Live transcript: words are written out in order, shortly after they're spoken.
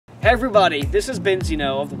Hey everybody, this has been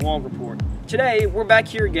Zino of the Wild Report. Today, we're back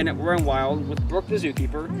here again at We're in Wild with Brooke the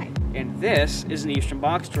zookeeper. Hi. And this is an eastern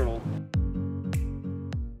box turtle.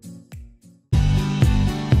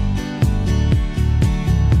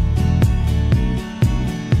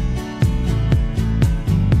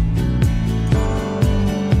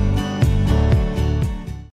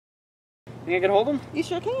 Think I can hold him? You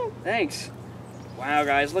sure can. Thanks. Wow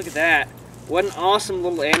guys, look at that. What an awesome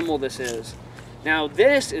little animal this is. Now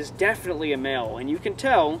this is definitely a male, and you can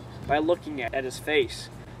tell by looking at his face.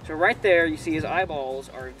 So right there you see his eyeballs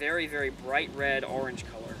are a very, very bright red orange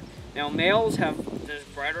color. Now males have those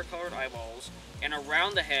brighter colored eyeballs, and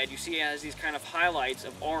around the head you see it has these kind of highlights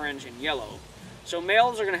of orange and yellow. So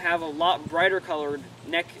males are going to have a lot brighter colored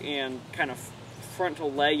neck and kind of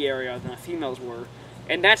frontal leg area than the females were,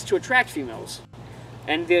 and that's to attract females.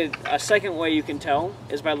 And a second way you can tell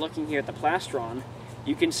is by looking here at the plastron.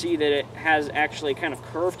 You can see that it has actually kind of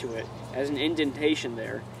curve to it, as an indentation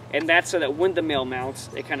there. And that's so that when the male mounts,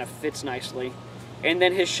 it kind of fits nicely. And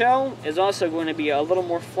then his shell is also going to be a little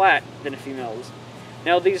more flat than a female's.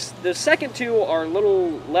 Now the second two are a little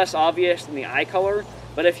less obvious than the eye color,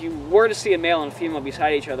 but if you were to see a male and a female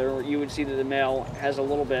beside each other, you would see that the male has a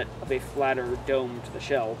little bit of a flatter dome to the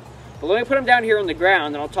shell. But let me put him down here on the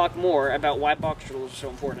ground, and I'll talk more about why box turtles are so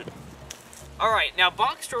important. Alright, now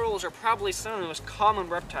box turtles are probably some of the most common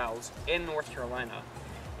reptiles in North Carolina.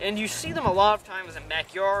 And you see them a lot of times in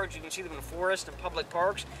backyards, you can see them in forests and public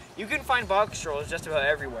parks. You can find box turtles just about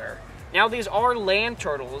everywhere. Now these are land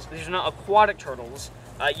turtles, these are not aquatic turtles.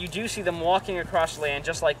 You do see them walking across land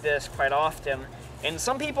just like this quite often. And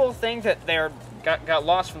some people think that they got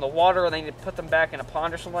lost from the water and they need to put them back in a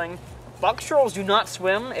pond or something. Box turtles do not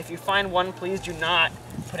swim. If you find one, please do not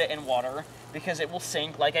put it in water because it will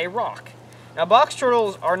sink like a rock. Now, box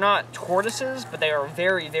turtles are not tortoises, but they are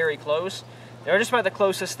very, very close. They're just about the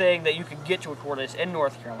closest thing that you could get to a tortoise in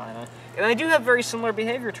North Carolina. And they do have very similar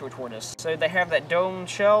behavior to a tortoise. So they have that domed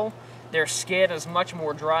shell. Their skin is much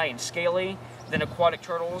more dry and scaly than aquatic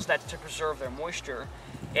turtles. That's to preserve their moisture.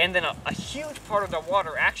 And then a huge part of their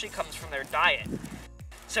water actually comes from their diet.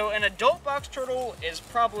 So an adult box turtle is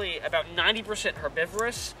probably about 90%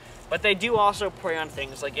 herbivorous, but they do also prey on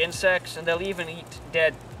things like insects, and they'll even eat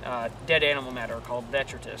dead animal matter called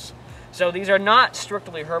detritus. So these are not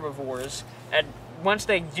strictly herbivores, and once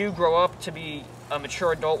they do grow up to be a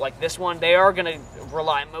mature adult like this one, they are going to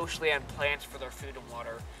rely mostly on plants for their food and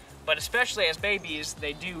water. But especially as babies,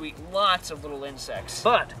 they do eat lots of little insects.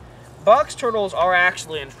 But box turtles are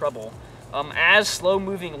actually in trouble. As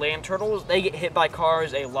slow-moving land turtles, they get hit by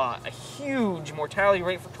cars a lot. A huge mortality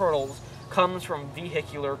rate for turtles comes from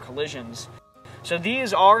vehicular collisions. So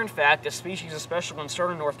these are, in fact, a species especially in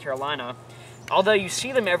southern North Carolina. Although you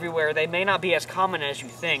see them everywhere, they may not be as common as you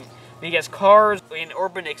think, because cars and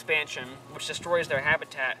urban expansion, which destroys their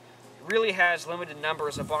habitat, really has limited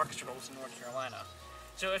numbers of box turtles in North Carolina.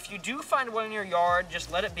 So if you do find one in your yard, just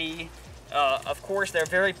let it be. Of course, they're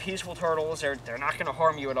very peaceful turtles. They're not going to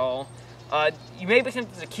harm you at all. You may be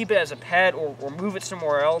tempted to keep it as a pet or move it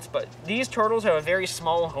somewhere else, but these turtles have a very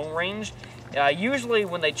small home range. Usually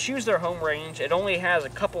when they choose their home range, it only has a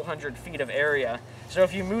couple hundred feet of area. So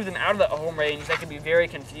if you move them out of that home range, they can be very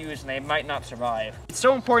confused and they might not survive. It's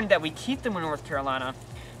so important that we keep them in North Carolina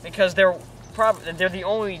because they're the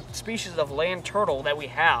only species of land turtle that we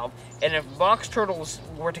have. And if box turtles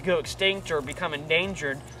were to go extinct or become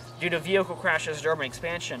endangered due to vehicle crashes or urban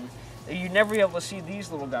expansion, you'd never be able to see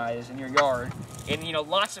these little guys in your yard. And you know,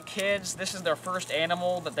 lots of kids, this is their first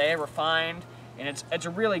animal that they ever find, and it's a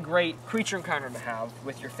really great creature encounter to have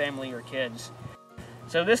with your family or kids.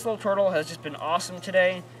 So this little turtle has just been awesome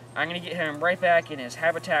today. I'm going to get him right back in his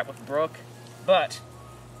habitat with Brooke. But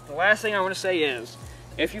the last thing I want to say is,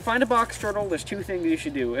 if you find a box turtle, there's two things you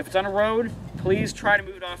should do. If it's on a road, please try to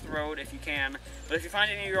move it off the road if you can. But if you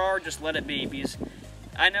find it in your yard, just let it be, because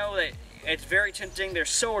I know that it's very tempting. They're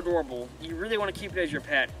so adorable. You really want to keep it as your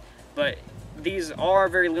pet, but these are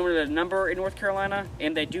very limited in number in North Carolina,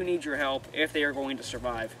 and they do need your help if they are going to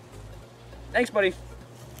survive. Thanks, buddy.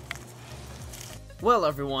 Well,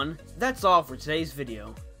 everyone, that's all for today's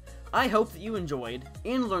video. I hope that you enjoyed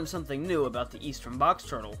and learned something new about the eastern box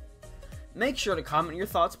turtle. Make sure to comment your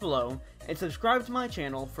thoughts below and subscribe to my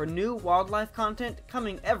channel for new wildlife content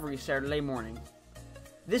coming every Saturday morning.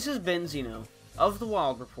 This has been Zino of the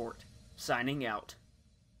Wild Report, signing out.